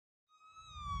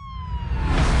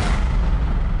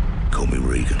me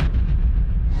Regan.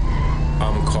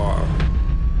 I'm Carl.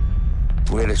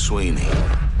 We're the Sweeney.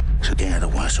 So get out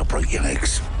of the way, so I'll break your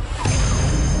legs.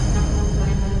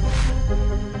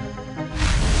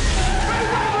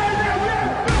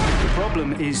 The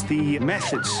problem is the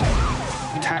methods,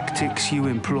 tactics you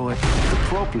employ. The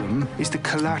problem is the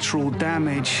collateral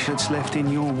damage that's left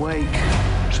in your wake.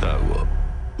 So what?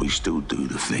 We still do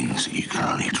the things that you can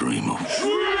only dream of.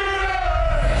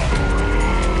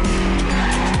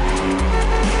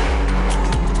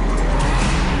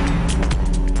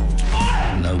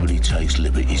 Nobody takes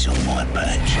liberties on my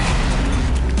patch.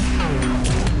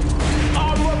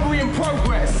 Armed robbery in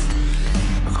progress!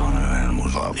 I can't have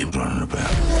animals like him running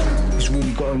about. He's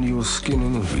really got under your skin,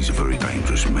 isn't he? He's a very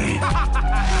dangerous man.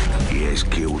 He has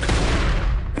killed,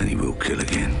 and he will kill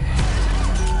again.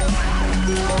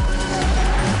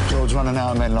 George running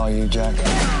out of men like you, Jack.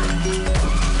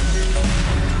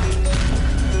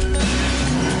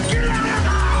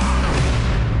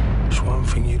 There's one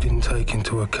thing you didn't take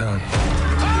into account.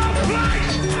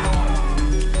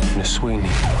 Miss Sweeney.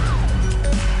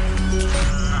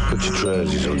 Put your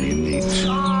trousers on your knees.